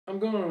I'm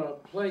going to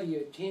play you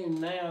a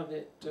tune now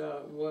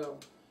that will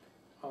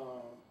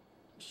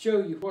show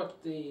you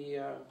what the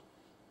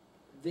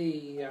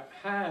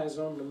highs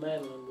on the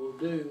mandolin will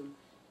do.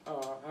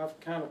 I've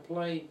kind of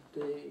played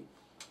the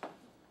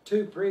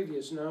two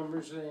previous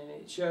numbers, and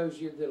it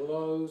shows you the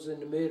lows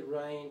and the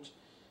mid-range.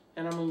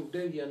 And I'm going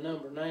to do you a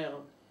number now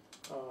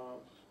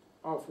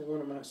off of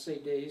one of my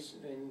CDs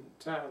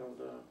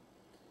entitled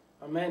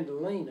a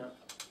Mandolina.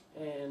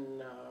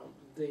 And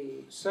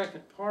the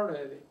second part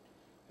of it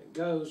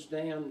goes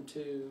down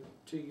to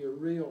your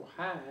real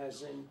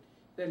highs, and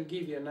that'll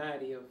give you an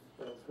idea of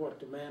what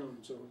the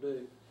mandolins will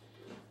do.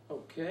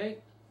 Okay.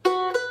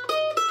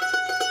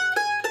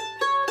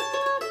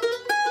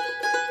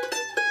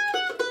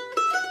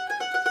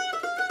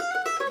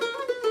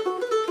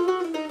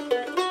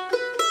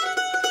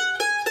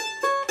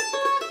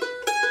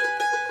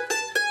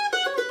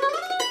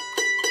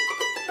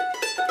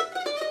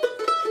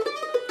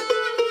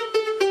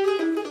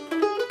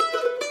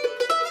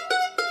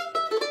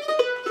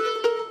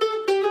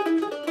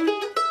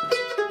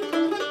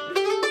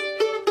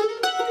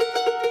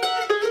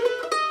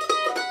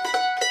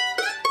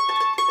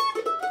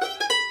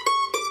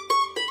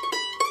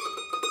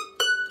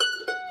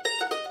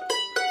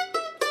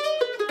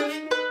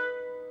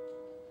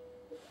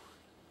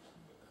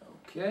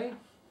 Okay,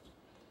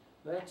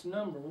 that's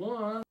number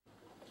one.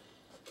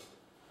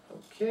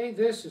 Okay,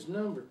 this is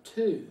number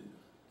two.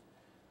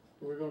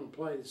 We're going to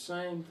play the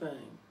same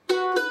thing.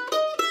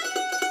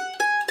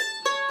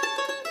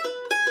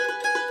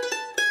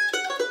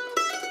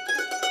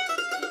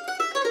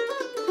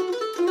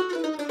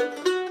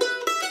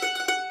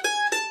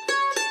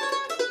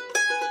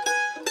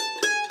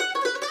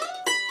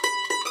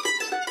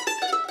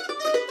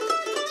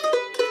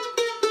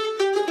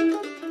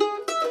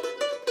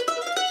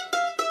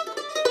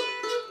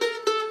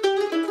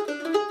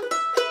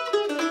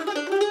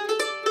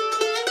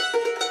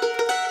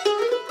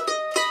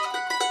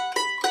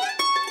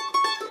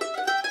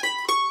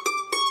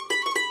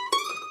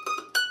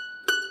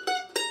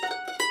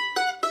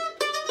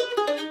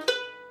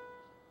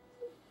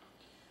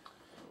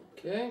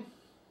 Okay,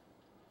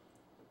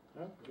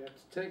 I've got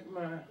to take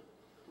my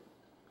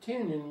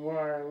tuning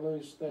wire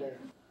loose there.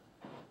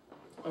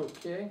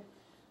 Okay,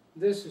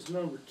 this is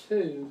number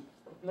two.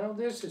 No,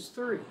 this is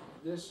three.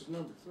 This is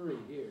number three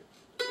here.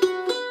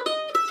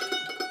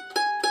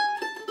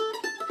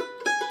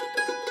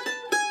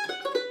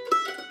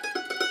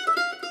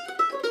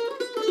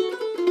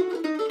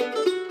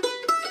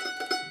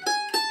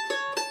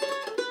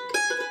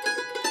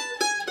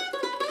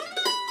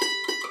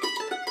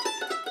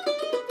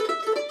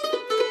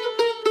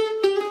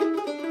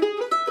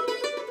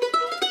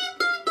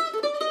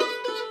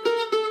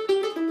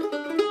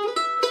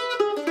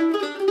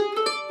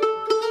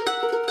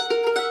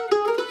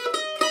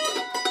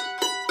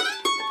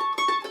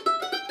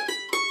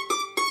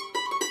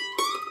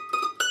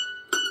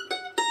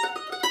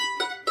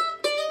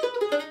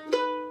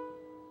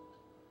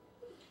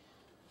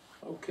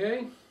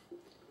 Okay,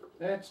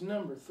 that's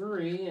number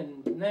three,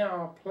 and now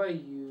I'll play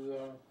you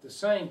the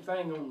same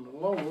thing on the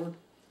Loar.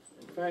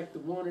 In fact, the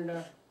one that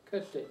I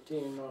cut that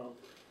tune on.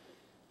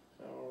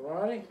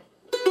 Alrighty.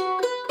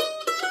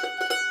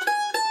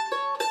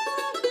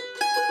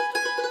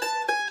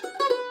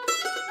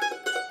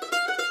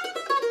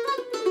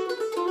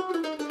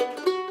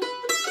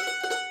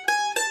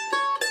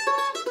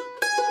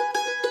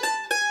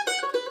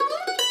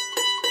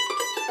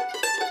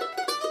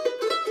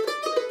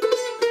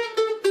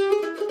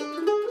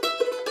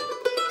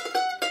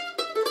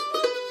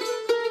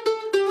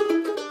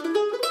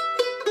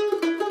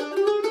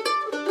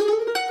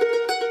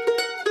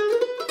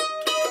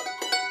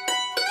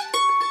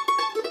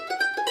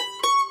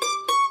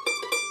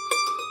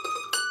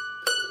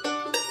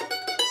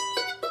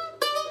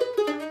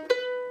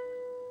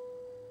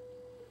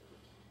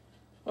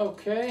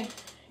 Okay,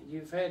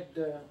 you've had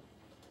the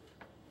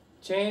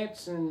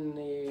chance and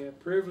the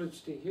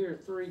privilege to hear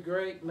three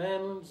great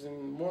mandolins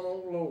and one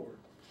old Loar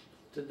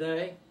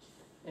today.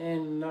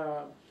 And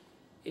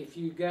if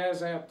you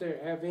guys out there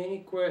have any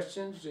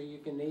questions, you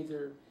can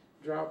either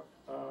drop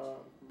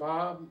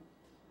Bob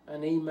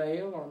an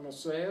email or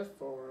myself,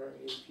 or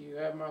if you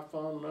have my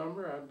phone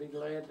number, I'd be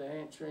glad to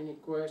answer any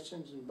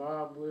questions, and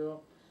Bob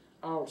will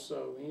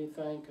also,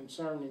 anything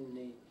concerning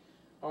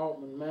the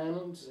Altman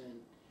Mandolins, and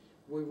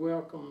we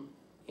welcome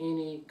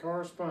any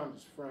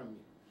correspondence from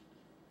you.